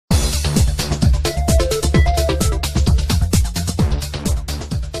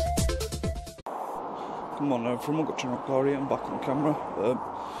Come on now, from watching Gore, I'm back on camera.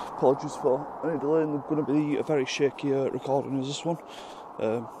 Apologies for any delay, and there's going to be a very shaky recording as this one.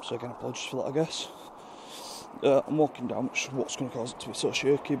 So again, apologies for that, I guess. I'm walking down, which is what's going to cause it to be so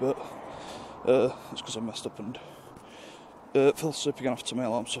shaky, but it's because I messed up and fell asleep again after my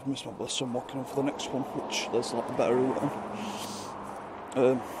alarm, so I've missed my bus, so I'm walking on for the next one, which there's a lot better route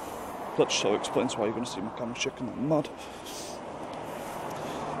on. That just sort of explains why you're going to see my camera shaking like mad.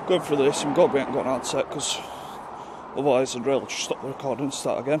 Going through this, I'm glad we haven't got an ad set, because otherwise I'd really just stop the recording and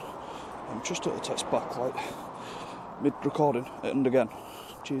start again. I'm just at a text back, like, mid-recording, and again.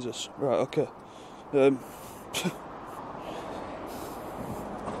 Jesus. Right, okay.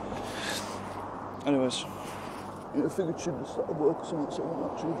 Anyways, I figured she'd have started work or something, so I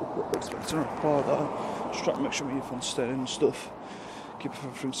wasn't actually expecting a reply there. Just trying to make sure my earphones stay in and stuff. Keep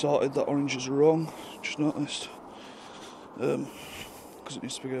everything sorted. That orange is wrong, just noticed. Because it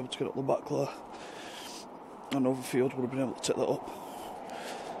needs to be able to get up the back there. And Overfield would have been able to take that up.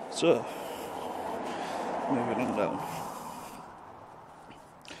 So, moving on down.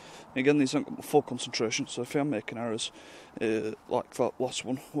 Again, these aren't got my full concentration, so if I'm making errors, like that last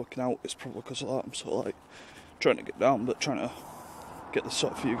one, working out, it's probably because of that. I'm sort of like trying to get down, but trying to get this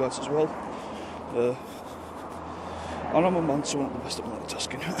sorted for you guys as well. And I'm a man, so I'm not the best at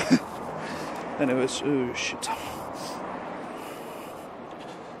multitasking. Anyways, oh shit.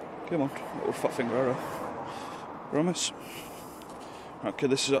 Come on, little fat finger error. Promise. Okay,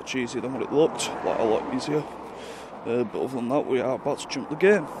 this is actually easier than what it looked, like a lot easier. But other than that, we are about to jump the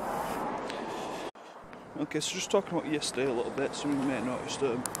game. Okay, so just talking about yesterday a little bit, some of you may have noticed,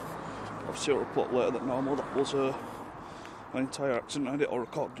 obviously I'll report later than normal, that was an entire accident. I did it all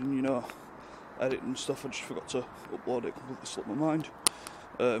recording, you know, editing and stuff. I just forgot to upload it, completely slipped my mind.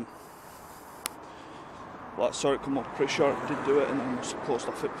 Like, sorry it come up, pretty sure I did do it, and then I must have closed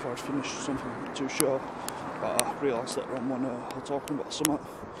off it before I finished or something, I'm not too sure. But I realised later on when I was talking about something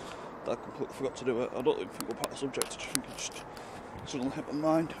that I completely forgot to do it. I don't even think about the subject, I just think it just suddenly hit my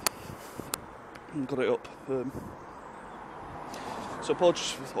mind and got it up. So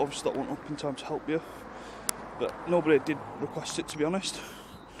apologies for obviously that wasn't up in time to help you, but nobody did request it, to be honest.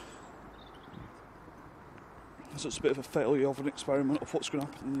 So it's a bit of a failure of an experiment of what's going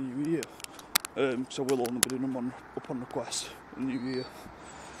to happen in the new year. So we'll only be doing them upon request in the new year.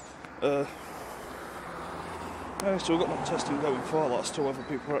 So we've got no testing going for that as to whether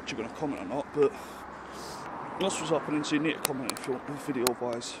people are actually going to comment or not, but that's what's happening, so you need to comment if you want the video,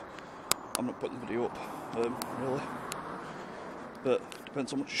 otherwise I'm not putting the video up, really. But it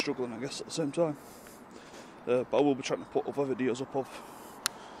depends how much you're struggling, I guess, at the same time. But I will be trying to put other videos up of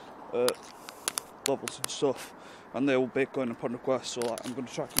levels and stuff, and they will be going upon request, so like, I'm going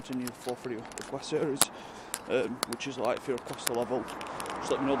to try to continue the 4 video request series, which is like, if you request a level,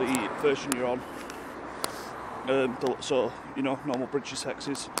 just let me know the version you're on. So, you know, normal bridges,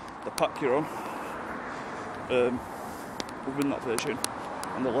 hexes, the pack you're on within that version,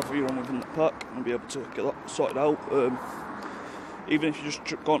 and the level you're on within the pack, and I'll be able to get that sorted out. Even if you just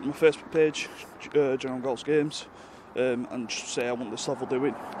go onto my Facebook page, General Goals Games, and just say I want this level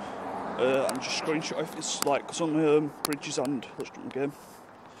doing, and just screenshot if it's like, because on the bridges and let's jump the game.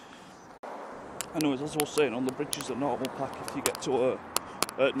 Anyways, as I was saying, on the bridges and normal pack, if you get to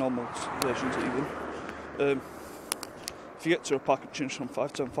normal versions even, if you get to a pack and change from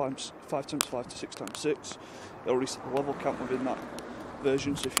 5x5 to 6x6, it'll reset the level count within that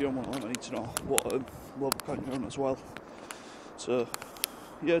version, so if you're on one of them, I need to know what level count you're on as well. So,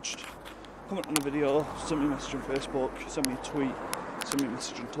 yeah, just comment on the video, send me a message on Facebook, send me a tweet, send me a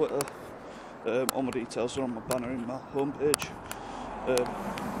message on Twitter. All my details are on my banner in my homepage.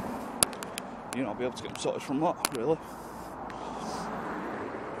 You know, I'll be able to get them sorted from that, really.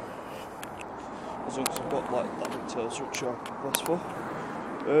 As long as I've got like that details, which are best for.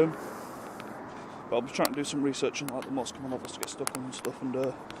 But I'll be trying to do some research on like the most common levels to get stuck on and stuff, and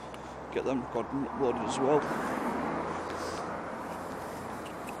get them recorded and uploaded as well.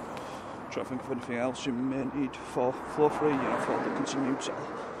 Try to think of anything else you may need for flow 3, you know, for the continued sort of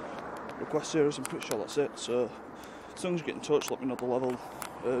request series. I'm pretty sure that's it. So as long as you get in touch, let me know the level,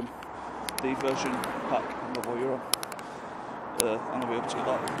 the version, pack, and level you're on, and I'll be able to get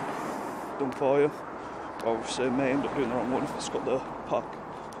that done for you. Obviously I may end up doing the wrong one if it's got the pack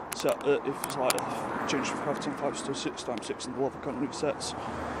set, if it's like change from 5x5 to 6x6 and the level count resets,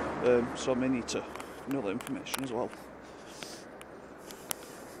 so I may need to know that information as well.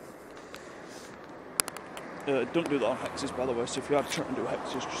 Don't do that on hexes, by the way, so if you are trying to do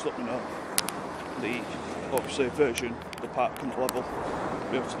hexes, just let me know the, obviously, version, the pack and the level,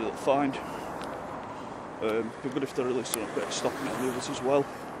 be able to do that fine. Be good if they're releasing a bit of stock in the others as well,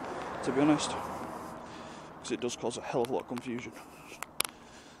 to be honest. because it does cause a hell of a lot of confusion.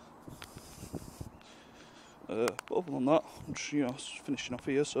 But other than that, I'm just finishing off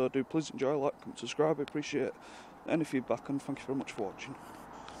here, so do please enjoy, like, comment, subscribe, I appreciate any feedback, and thank you very much for watching.